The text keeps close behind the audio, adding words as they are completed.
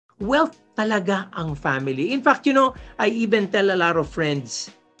wealth talaga ang family. In fact, I even tell a lot of friends,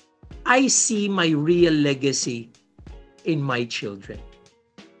 I see my real legacy in my children.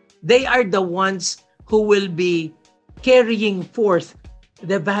 They are the ones who will be carrying forth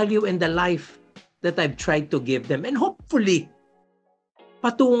the value and the life that I've tried to give them. And hopefully,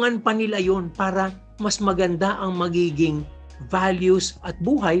 patungan pa nila yon para mas maganda ang magiging values at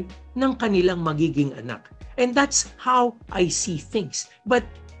buhay ng kanilang magiging anak. And that's how I see things. But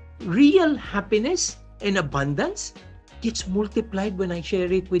real happiness and abundance gets multiplied when I share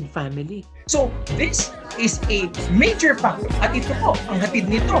it with family. So, this is a major factor. At ito po, ang hatid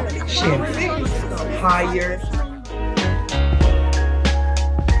nito, syempre, higher.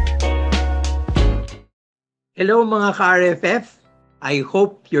 Hello mga ka-RFF. I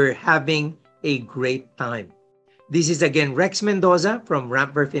hope you're having a great time. This is again Rex Mendoza from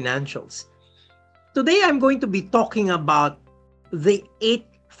Ramper Financials. Today I'm going to be talking about the 8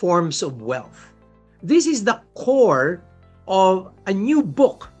 forms of wealth. This is the core of a new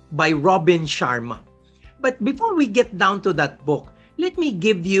book by Robin Sharma. But before we get down to that book, let me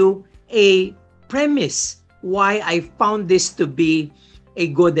give you a premise why I found this to be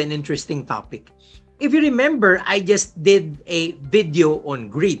a good and interesting topic. If you remember, I just did a video on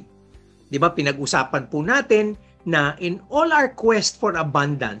greed. Di ba, pinag-usapan po natin na in all our quest for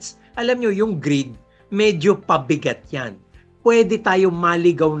abundance, alam nyo, yung greed, medyo pabigat yan. Pwede tayo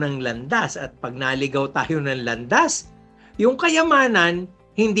maligaw ng landas at pag naligaw tayo ng landas, yung kayamanan,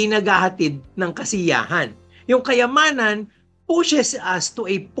 hindi naghahatid ng kasiyahan. Yung kayamanan pushes us to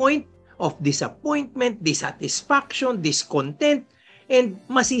a point of disappointment, dissatisfaction, discontent, and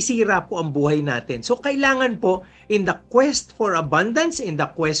masisira po ang buhay natin. So kailangan po in the quest for abundance, in the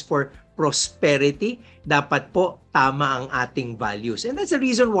quest for prosperity, dapat po tama ang ating values. And that's the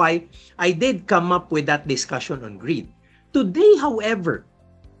reason why I did come up with that discussion on greed. Today, however,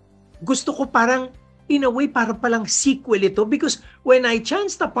 gusto ko parang, in a way, para palang sequel ito because when I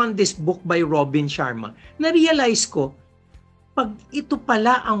chanced upon this book by Robin Sharma, na-realize ko, pag ito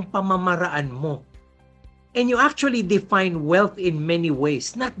pala ang pamamaraan mo, and you actually define wealth in many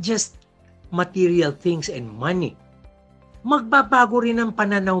ways, not just material things and money, magbabago rin ang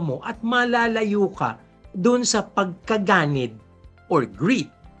pananaw mo at malalayo ka dun sa pagkaganid or greed.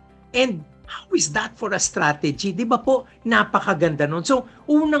 And how is that for a strategy? Di ba po, napakaganda nun. So,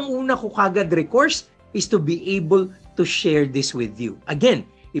 unang-una ko kagad recourse is to be able to share this with you. Again,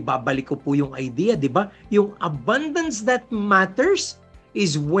 ibabalik ko po yung idea, di ba? Yung abundance that matters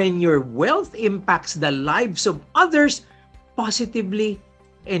is when your wealth impacts the lives of others positively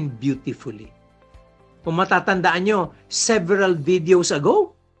and beautifully. Kung matatandaan nyo, several videos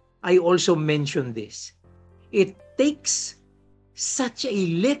ago, I also mentioned this. It takes such a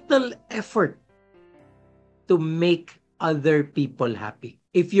little effort to make other people happy.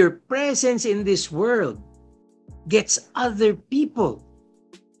 If your presence in this world gets other people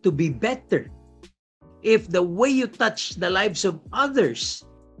to be better, if the way you touch the lives of others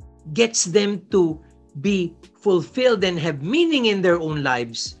gets them to be fulfilled and have meaning in their own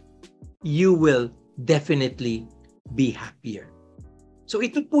lives, you will definitely be happier. So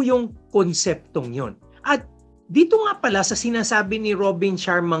ito po yung konseptong yon. At dito nga pala sa sinasabi ni Robin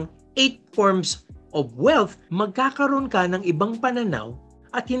Sharmang 8 forms of wealth, magkakaroon ka ng ibang pananaw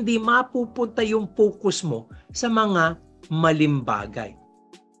at hindi mapupunta yung focus mo sa mga maling bagay.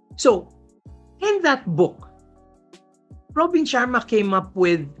 So, in that book, Robin Sharma came up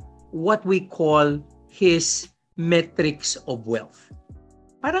with what we call his metrics of wealth.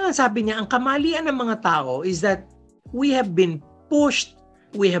 Parang ang sabi niya, ang kamalian ng mga tao is that we have been pushed,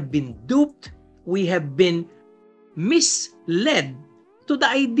 we have been duped, we have been misled to the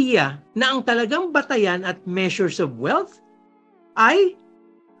idea na ang talagang batayan at measures of wealth ay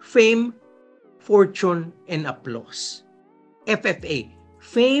fame, fortune, and applause. FFA,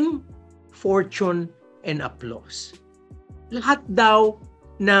 fame, fortune, and applause. Lahat daw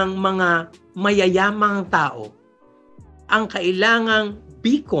ng mga mayayamang tao, ang kailangang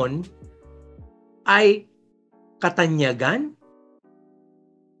beacon ay katanyagan,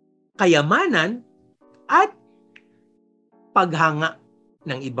 kayamanan, at paghanga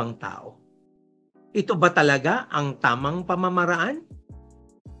ng ibang tao. Ito ba talaga ang tamang pamamaraan?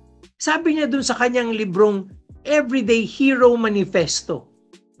 Sabi niya dun sa kanyang librong Everyday Hero Manifesto.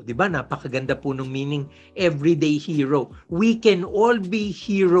 O, diba? Napakaganda po ng meaning, everyday hero. We can all be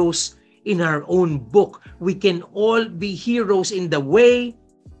heroes in our own book. We can all be heroes in the way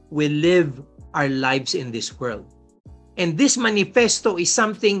we live our lives in this world. And this manifesto is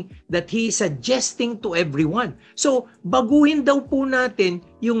something that he is suggesting to everyone. So, baguhin daw po natin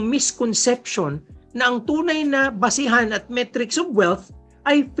yung misconception na ang tunay na basihan at metrics of wealth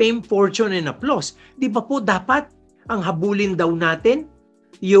ay fame, fortune, and applause. Di ba po dapat ang habulin daw natin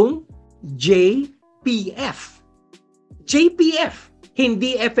yung JPF? JPF,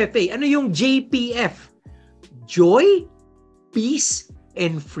 hindi FFA. Ano yung JPF? Joy, peace,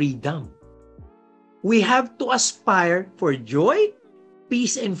 and freedom. We have to aspire for joy,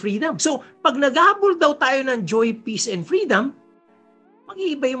 peace, and freedom. So, pag naghahabol daw tayo ng joy, peace, and freedom,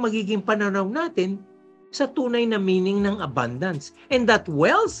 mag-iiba yung magiging pananaw natin sa tunay na meaning ng abundance. And that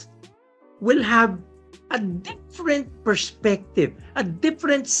wealth will have a different perspective, a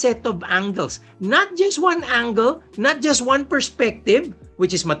different set of angles. Not just one angle, not just one perspective,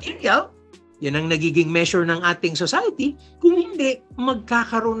 which is material. Yan ang nagiging measure ng ating society. Kung hindi,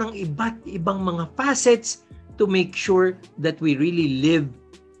 magkakaroon ng iba't ibang mga facets to make sure that we really live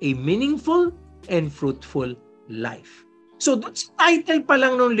a meaningful and fruitful life. So, doon sa title pa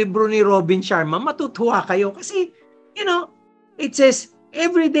lang ng libro ni Robin Sharma, matutuwa kayo kasi, it says,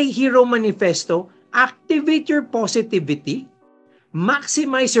 Everyday Hero Manifesto, activate your positivity,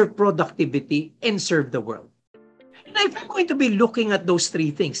 maximize your productivity, and serve the world. And if I'm going to be looking at those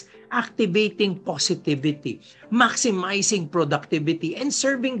three things, activating positivity, maximizing productivity, and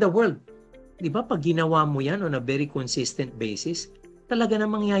serving the world. Di ba, pag ginawa mo yan on a very consistent basis, talaga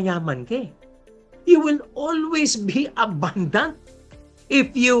namang yayaman ka eh. You will always be abundant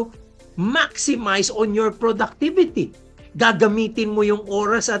if you maximize on your productivity. Gagamitin mo yung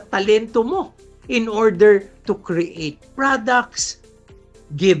oras at talento mo in order to create products,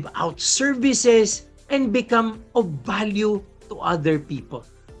 give out services, and become of value to other people.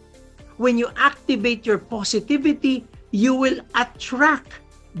 When you activate your positivity, you will attract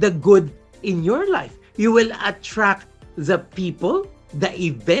the good in your life. You will attract the people, the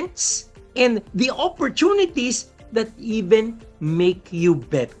events, and the opportunities that even make you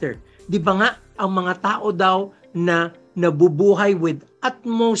better. Di ba nga, ang mga tao daw na nabubuhay with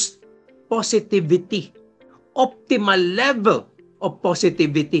utmost positivity, optimal level of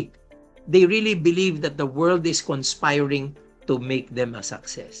positivity, they really believe that the world is conspiring to make them a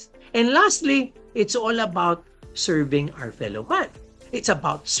success. And lastly, it's all about serving our fellow man. It's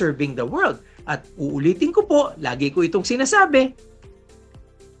about serving the world. At uulitin ko po, lagi ko itong sinasabi,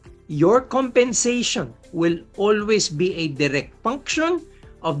 your compensation will always be a direct function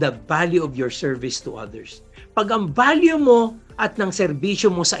of the value of your service to others. Pag ang value mo at ng serbisyo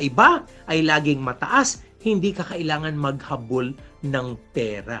mo sa iba ay laging mataas, hindi ka kailangan maghabol ng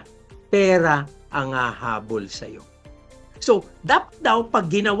pera. Pera ang hahabol sa'yo. So, dapat daw pag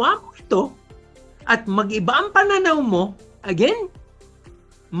ginawa mo ito at mag-iba ang pananaw mo, again,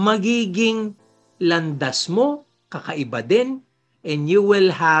 magiging landas mo, kakaiba din, and you will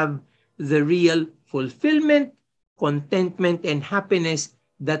have the real fulfillment, contentment, and happiness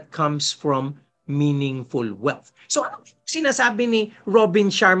that comes from meaningful wealth. So, ano sinasabi ni Robin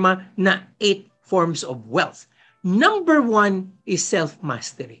Sharma na 8 forms of wealth? Number 1 is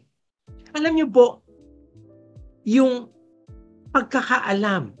self-mastery. Alam niyo po, yung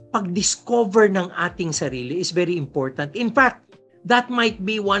pagkakaalam, pag-discover ng ating sarili is very important. In fact, that might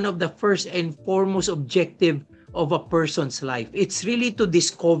be one of the first and foremost objective of a person's life. It's really to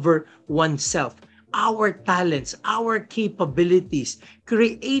discover oneself, our talents, our capabilities,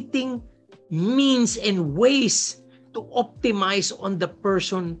 creating means and ways to optimize on the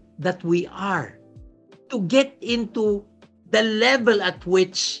person that we are, to get into the level at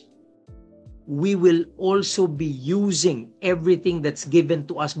which we will also be using everything that's given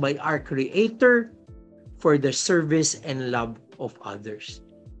to us by our Creator for the service and love of others.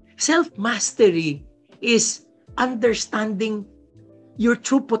 Self-mastery is understanding your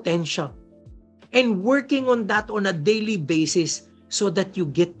true potential and working on that on a daily basis so that you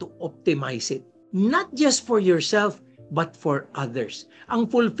get to optimize it. Not just for yourself, but for others.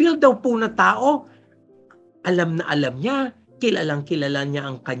 Ang fulfilled daw po na tao, alam na alam niya, kilalang kilala niya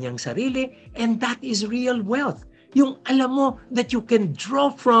ang kanyang sarili, and that is real wealth. Yung alam mo that you can draw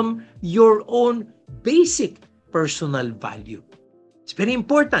from your own basic personal value. It's very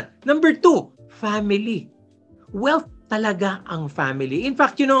important. Number 2, family. Wealth talaga ang family. In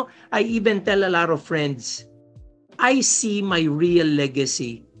fact, I even tell a lot of friends, I see my real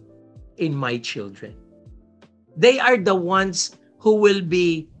legacy in my children. They are the ones who will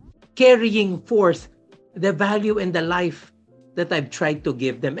be carrying forth the value and the life that I've tried to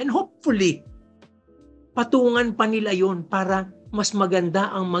give them. And hopefully, patungan pa nila yun para mas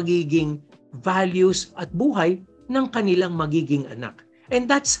maganda ang magiging values at buhay ng kanilang magiging anak. And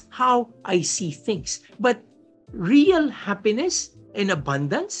that's how I see things. But real happiness and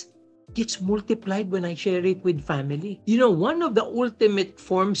abundance gets multiplied when I share it with family. One of the ultimate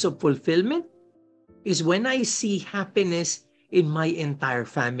forms of fulfillment is when I see happiness in my entire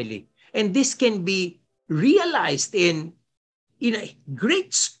family. And this can be realized in a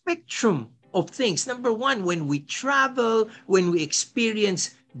great spectrum of things. Number one, when we travel, when we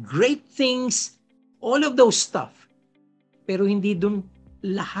experience great things, all of those stuff. Pero hindi dun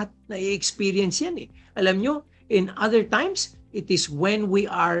lahat na i-experience yan eh. Alam nyo, in other times, it is when we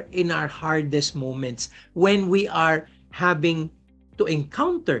are in our hardest moments, when we are having to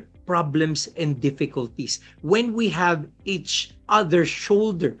encounter problems and difficulties, when we have each other's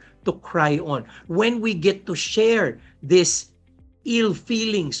shoulder to cry on, when we get to share this ill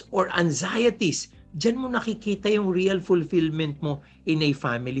feelings or anxieties, diyan mo nakikita yung real fulfillment mo in a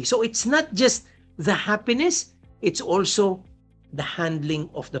family. So it's not just the happiness, it's also the handling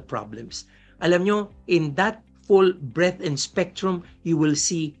of the problems. Alam nyo, in that full breadth and spectrum, you will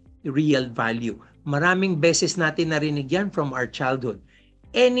see real value. Maraming beses natin narinig yan from our childhood.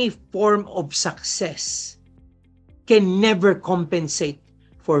 Any form of success can never compensate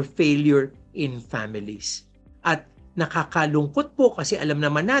for failure in families. At nakakalungkot po kasi alam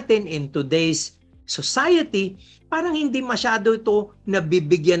naman natin in today's society, parang hindi masyado ito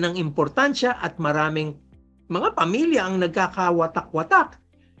nabibigyan ng importansya at maraming mga pamilya ang nagkakawatak-watak.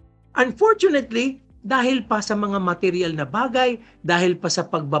 Unfortunately, dahil pa sa mga material na bagay, dahil pa sa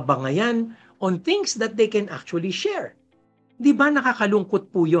pagbabangayan on things that they can actually share. Di ba nakakalungkot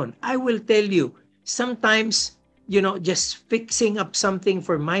po yun? I will tell you, sometimes, just fixing up something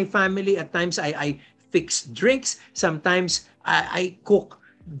for my family, at times I fix drinks, sometimes I cook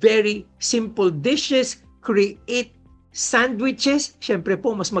very simple dishes, create sandwiches. Siyempre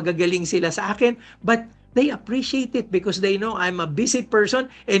po, mas magagaling sila sa akin, but they appreciate it because they know I'm a busy person,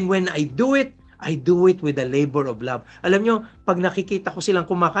 and when I do it with a labor of love. Alam nyo, pag nakikita ko silang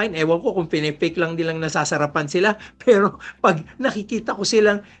kumakain, ewan ko kung pinipake lang nilang nasasarapan sila, pero pag nakikita ko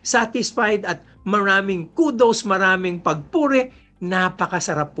silang satisfied at maraming kudos, maraming pagpuri,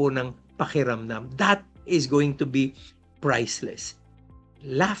 napakasarap po ng pakiramdam. That is going to be priceless.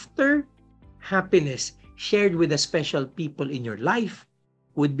 Laughter, happiness, shared with the special people in your life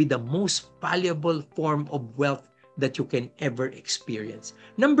would be the most valuable form of wealth that you can ever experience.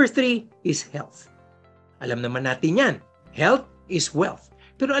 Number 3 is health. Alam naman natin yan. Health is wealth.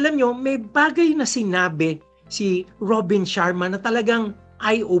 Pero alam nyo, may bagay na sinabi si Robin Sharma na talagang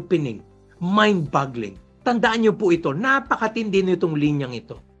eye-opening, mind-boggling. Tandaan nyo po ito, napakatindi nitong linyang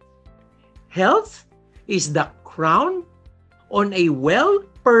ito. Health is the crown on a well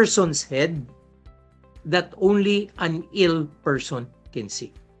person's head that only an ill person can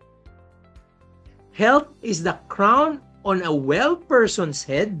see. Health is the crown on a well person's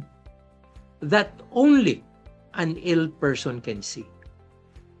head that only an ill person can see.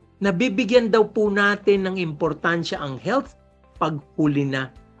 Nabibigyan daw po natin ng importansya ang health pag huli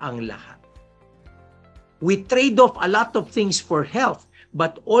na ang lahat. We trade off a lot of things for health,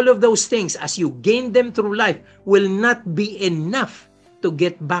 but all of those things, as you gain them through life, will not be enough to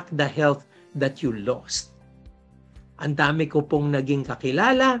get back the health that you lost. Ang dami ko pong naging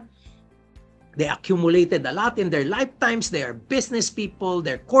kakilala. They accumulated a lot in their lifetimes. They are business people,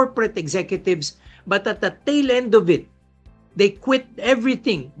 they're corporate executives. But at the tail end of it, they quit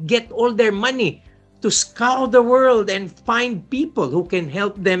everything, get all their money to scour the world and find people who can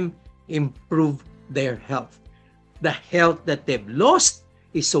help them improve their health. The health that they've lost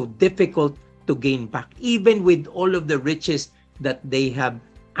is so difficult to gain back, even with all of the riches that they have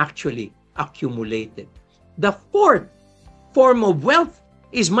actually accumulated. The fourth form of wealth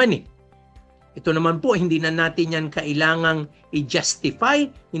is money. Ito naman po, hindi na natin yan kailangang i-justify,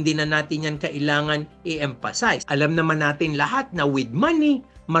 hindi na natin yan kailangan i-emphasize. Alam naman natin lahat na with money,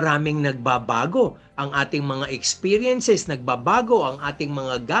 maraming nagbabago. Ang ating mga experiences nagbabago, ang ating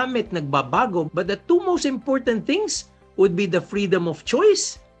mga gamit nagbabago. But the two most important things would be the freedom of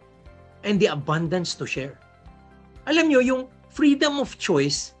choice and the abundance to share. Alam nyo, yung freedom of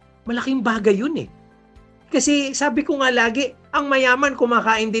choice, malaking bagay yun eh. Kasi sabi ko nga lagi, ang mayaman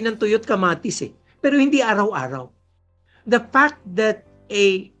kumakain din ng tuyot kamatis eh. Pero hindi araw-araw. The fact that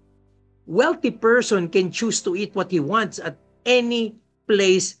a wealthy person can choose to eat what he wants at any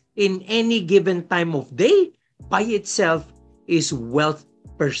place in any given time of day by itself is wealth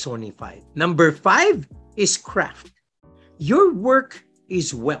personified. Number 5 is craft. Your work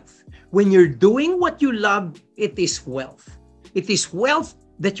is wealth. When you're doing what you love, it is wealth. It is wealth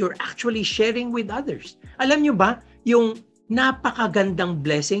that you're actually sharing with others. Alam nyo ba, yung napakagandang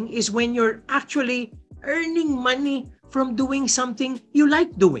blessing is when you're actually earning money from doing something you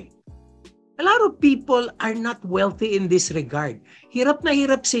like doing. A lot of people are not wealthy in this regard. Hirap na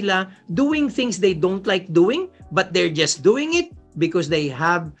hirap sila doing things they don't like doing, but they're just doing it because they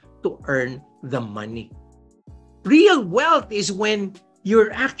have to earn the money. Real wealth is when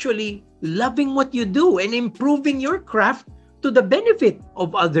you're actually loving what you do and improving your craft to the benefit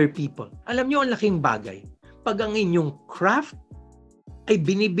of other people. Alam niyo, ang laking bagay. Pag ang inyong craft ay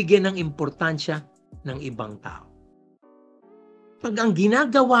binibigyan ng importansya ng ibang tao. Pag ang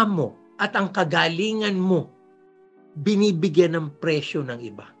ginagawa mo at ang kagalingan mo binibigyan ng presyo ng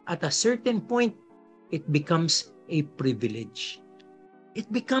iba, at a certain point, it becomes a privilege. It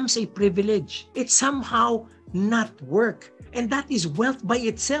becomes a privilege. It's somehow not work. And that is wealth by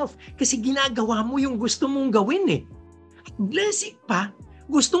itself. Kasi ginagawa mo yung gusto mong gawin eh. At blessing pa,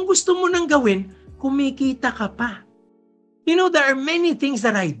 gustong-gusto mo nang gawin, kumikita ka pa. You know, there are many things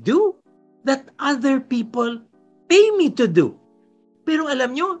that I do that other people pay me to do. Pero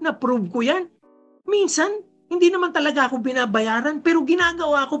alam nyo, na-prove ko yan. Minsan, hindi naman talaga ako binabayaran, pero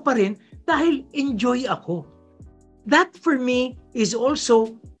ginagawa ko pa rin dahil enjoy ako. That for me is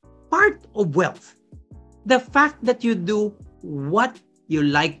also part of wealth. The fact that you do what you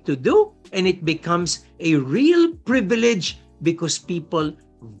like to do and it becomes a real privilege because people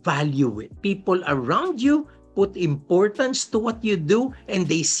value it. People around you put importance to what you do and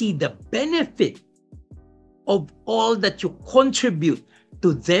they see the benefit of all that you contribute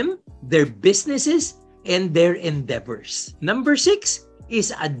to them, their businesses, and their endeavors. Number 6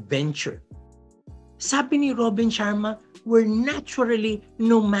 is adventure. Sabi ni Robin Sharma, we're naturally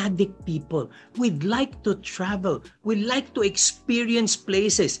nomadic people. We'd like to travel. We'd like to experience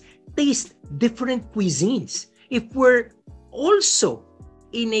places, taste different cuisines. If we're also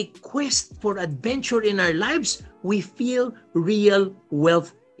in a quest for adventure in our lives, we feel real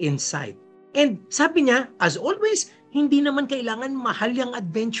wealth inside. And sabi niya, as always, hindi naman kailangan mahal yung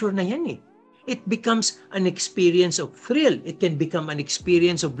adventure na yan eh. It becomes an experience of thrill. It can become an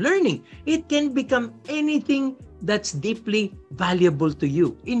experience of learning. It can become anything that's deeply valuable to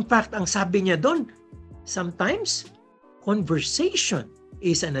you. In fact, ang sabi niya doon, sometimes conversation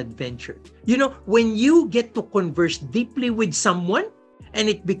is an adventure. You know, when you get to converse deeply with someone and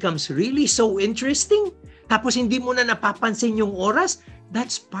it becomes really so interesting, tapos hindi mo na napapansin yung oras,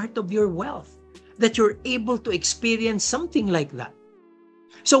 that's part of your wealth, that you're able to experience something like that.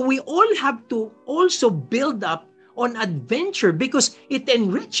 So we all have to also build up on adventure because it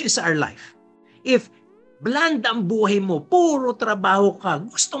enriches our life. If bland ang buhay mo, puro trabaho ka,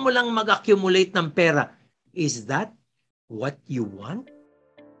 gusto mo lang mag-accumulate ng pera, is that what you want?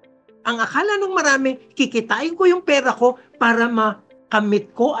 Ang akala ng marami, kikitain ko yung pera ko para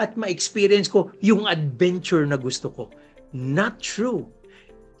makamit ko at ma-experience ko yung adventure na gusto ko. Not true.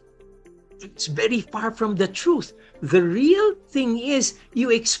 It's very far from the truth. The real thing is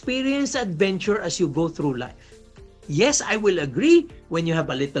you experience adventure as you go through life. Yes, I will agree, when you have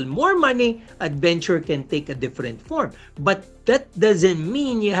a little more money, adventure can take a different form. But that doesn't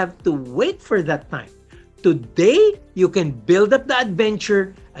mean you have to wait for that time. Today, you can build up the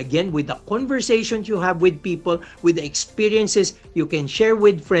adventure, again, with the conversations you have with people, with the experiences you can share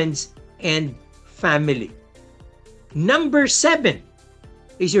with friends and family. Number 7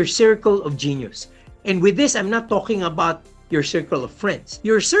 is your circle of genius. And with this, I'm not talking about your circle of friends.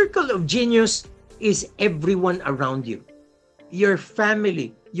 Your circle of genius is everyone around you. Your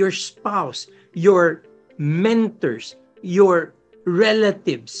family, your spouse, your mentors, your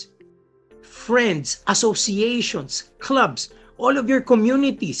relatives, friends, associations, clubs, all of your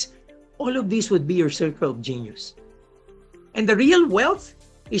communities, all of these would be your circle of genius. And the real wealth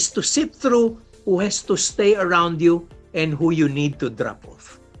is to sift through who has to stay around you and who you need to drop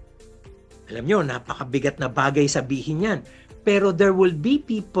off. Alam nyo, napakabigat na bagay sabihin yan. Pero there will be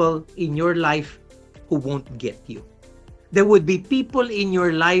people in your life who won't get you. There would be people in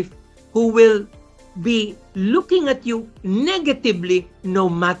your life who will be looking at you negatively no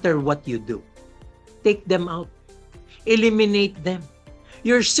matter what you do. Take them out. Eliminate them.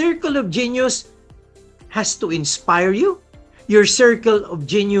 Your circle of genius has to inspire you. Your circle of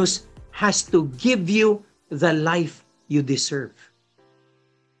genius has to give you the life you deserve.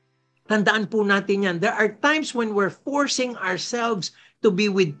 Tandaan po natin yan. There are times when we're forcing ourselves to be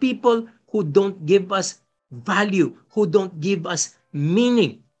with people who don't give us value, who don't give us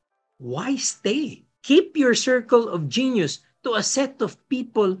meaning. Why stay? Keep your circle of genius to a set of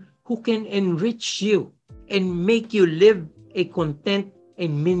people who can enrich you and make you live a content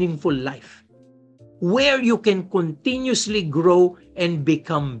and meaningful life, where you can continuously grow and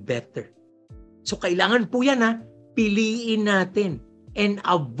become better. So kailangan po yan piliin natin and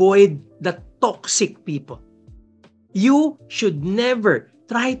avoid the toxic people. You should never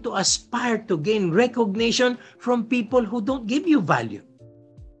try to aspire to gain recognition from people who don't give you value.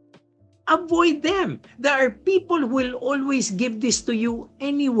 Avoid them. There are people who will always give this to you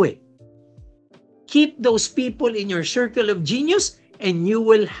anyway. Keep those people in your circle of genius, and you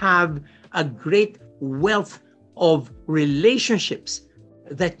will have a great wealth of relationships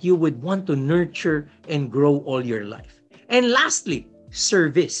that you would want to nurture and grow all your life. And lastly,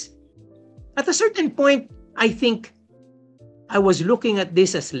 service. At a certain point, I think I was looking at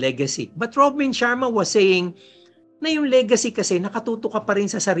this as legacy. But Robin Sharma was saying na yung legacy kasi nakatuto ka pa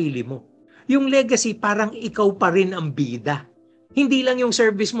rin sa sarili mo. Yung legacy parang ikaw pa rin ang bida. Hindi lang yung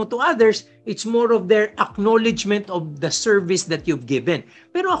service mo to others, it's more of their acknowledgement of the service that you've given.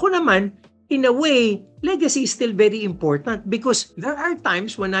 Pero ako naman, in a way, legacy is still very important because there are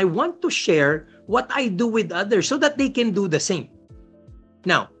times when I want to share what I do with others so that they can do the same.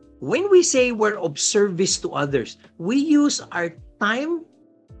 Now, when we say we're of service to others, we use our time,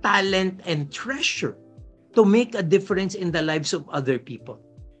 talent, and treasure to make a difference in the lives of other people.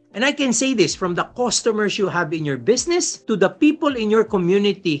 And I can say this from the customers you have in your business to the people in your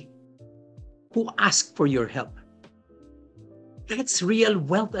community who ask for your help. That's real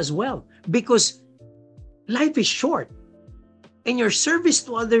wealth as well because life is short and your service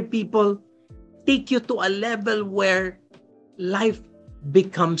to other people take you to a level where life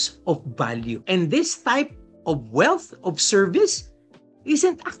becomes of value. And this type of wealth of service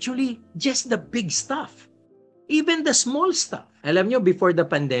isn't actually just the big stuff. Even the small stuff. Alam nyo, before the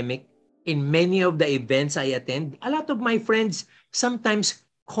pandemic, in many of the events I attend, a lot of my friends sometimes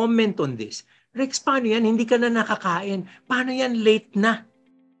comment on this. Rex, paano yan? Hindi ka na nakakain. Paano yan? Late na.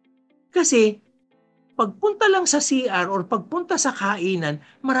 Kasi, pagpunta lang sa CR or pagpunta sa kainan,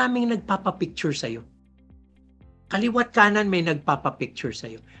 maraming nagpapapicture sa'yo. Kaliwat kanan may nagpapapicture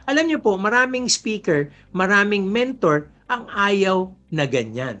sa'yo. Alam nyo po, maraming speaker, maraming mentor ang ayaw na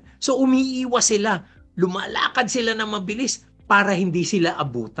ganyan. So, umiiwas sila. Lumalakad sila na mabilis para hindi sila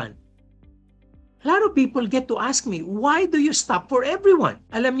abutan. A lot of people get to ask me, why do you stop for everyone?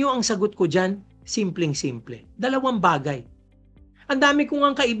 Alam nyo, ang sagot ko dyan, simpleng-simple. Dalawang bagay. Ang dami kong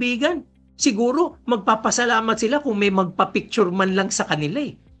ang kaibigan. Siguro, magpapasalamat sila kung may magpa-picture man lang sa kanila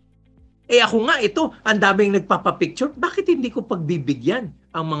eh. Eh ako nga, ito, ang daming nagpapapicture. Bakit hindi ko pagbibigyan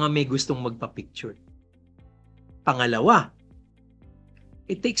ang mga may gustong magpa-picture? Pangalawa,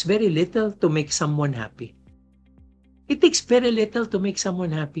 it takes very little to make someone happy. It takes very little to make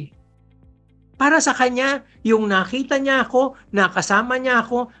someone happy. Para sa kanya, yung nakita niya ako, nakasama niya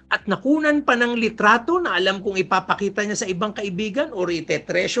ako, at nakunan pa ng litrato na alam kong ipapakita niya sa ibang kaibigan or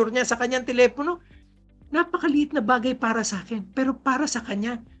ite-treasure niya sa kanyang telepono, napakaliit na bagay para sa akin. Pero para sa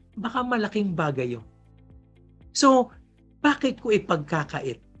kanya, baka malaking bagay yun. So, bakit ko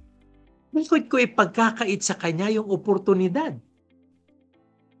ipagkakait? Bakit ko ipagkakait sa kanya yung oportunidad?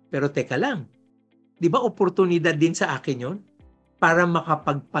 Pero teka lang, di ba oportunidad din sa akin yon para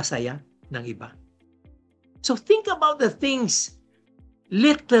makapagpasaya ng iba? So think about the things,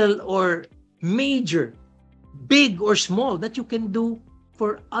 little or major, big or small, that you can do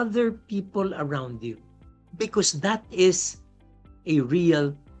for other people around you. Because that is a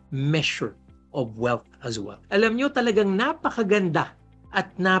real measure of wealth as well. Alam nyo, talagang napakaganda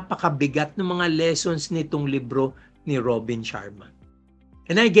at napakabigat ng mga lessons nitong libro ni Robin Sharma.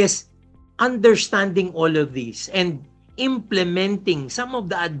 And I guess, understanding all of these and implementing some of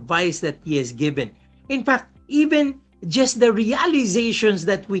the advice that he has given. In fact, even just the realizations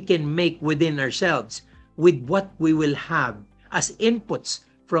that we can make within ourselves with what we will have as inputs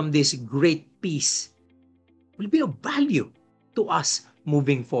from this great piece will be of value to us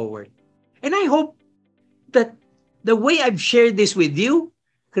moving forward. And I hope that the way I've shared this with you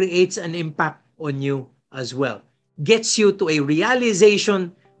creates an impact on you as well. Gets you to a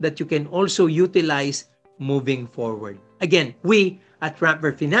realization that you can also utilize moving forward. Again, we at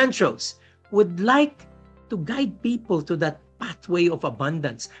Ramper Financials would like to guide people to that pathway of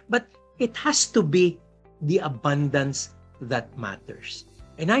abundance, but it has to be the abundance that matters.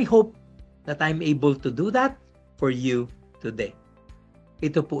 And I hope that I'm able to do that for you today.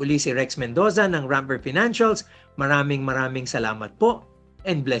 Ito po uli si Rex Mendoza ng Ramper Financials. Maraming salamat po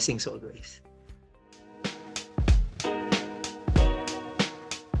and blessings always.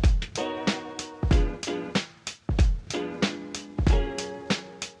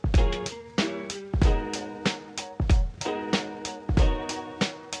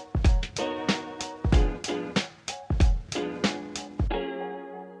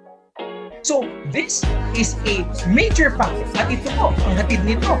 So, this is a major factor. At ito po, ang hatid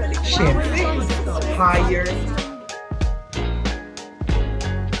nito, syempre, higher